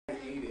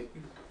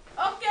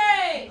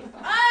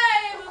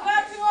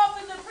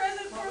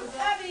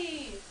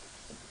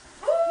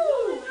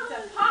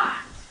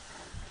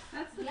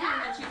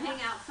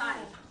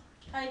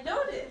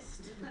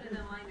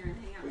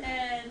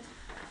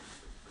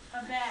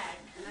bag.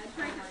 And I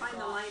tried to find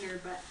the liner,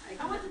 but I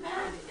couldn't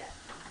find it yet.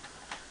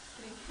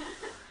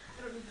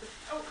 I don't need this.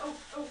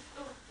 Oh.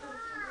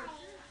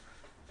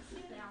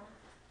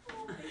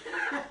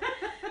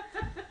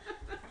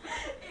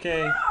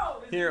 Okay,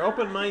 here,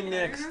 open mine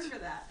next. I remember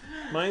that.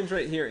 Mine's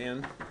right here,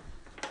 Ann.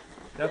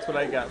 That's what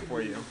I got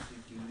for you.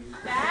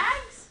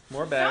 Bags?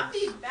 More bags.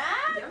 Don't need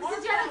bags? More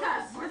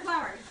Jenica, more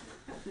flowers.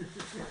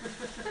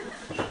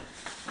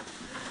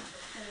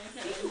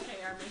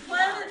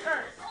 Planet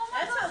Earth.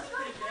 That sounds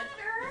pretty good.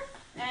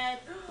 And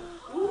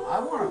I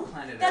want a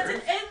planet that's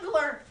Earth. an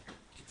angler.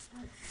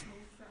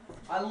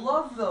 I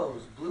love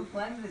those. Blue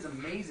Planet is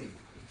amazing.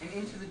 And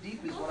Into the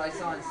Deep is what I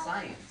saw in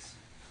science.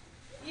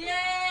 Yay!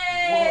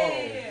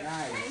 Whoa,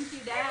 nice. Thank you,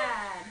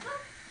 Dad.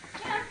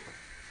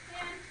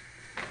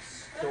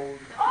 Stole